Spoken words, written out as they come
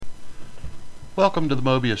Welcome to the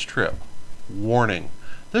Mobius Trip. Warning: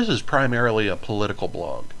 this is primarily a political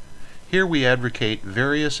blog. Here we advocate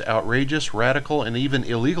various outrageous, radical, and even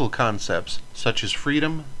illegal concepts such as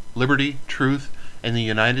freedom, liberty, truth, and the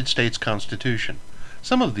United States Constitution.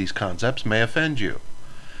 Some of these concepts may offend you.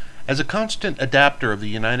 As a constant adapter of the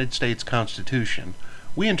United States Constitution,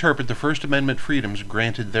 we interpret the First Amendment freedoms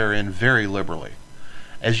granted therein very liberally.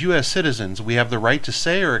 As U.S. citizens, we have the right to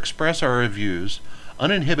say or express our views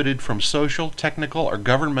uninhibited from social, technical, or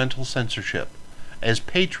governmental censorship. As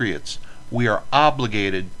patriots, we are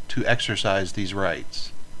obligated to exercise these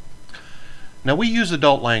rights. Now, we use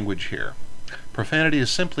adult language here. Profanity is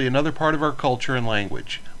simply another part of our culture and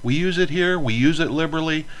language. We use it here, we use it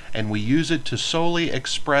liberally, and we use it to solely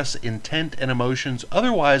express intent and emotions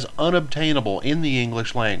otherwise unobtainable in the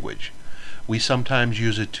English language. We sometimes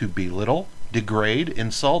use it to belittle, degrade,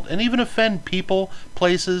 insult, and even offend people,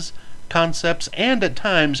 places, concepts, and at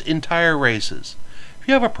times entire races. If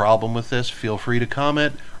you have a problem with this, feel free to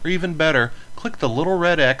comment, or even better, click the little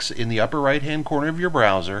red X in the upper right hand corner of your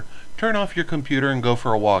browser, turn off your computer, and go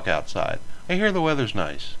for a walk outside. I hear the weather's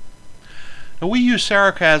nice. Now, we use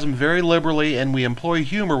sarcasm very liberally, and we employ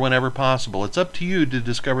humor whenever possible. It's up to you to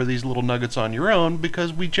discover these little nuggets on your own,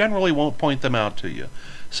 because we generally won't point them out to you.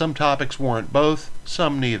 Some topics warrant both,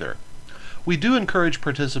 some neither. We do encourage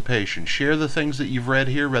participation. Share the things that you've read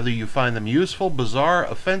here, whether you find them useful, bizarre,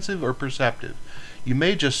 offensive, or perceptive. You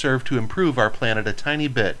may just serve to improve our planet a tiny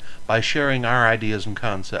bit by sharing our ideas and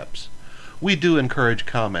concepts. We do encourage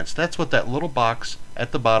comments. That's what that little box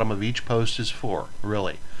at the bottom of each post is for,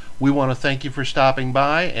 really. We want to thank you for stopping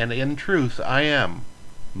by, and in truth, I am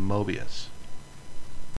Mobius.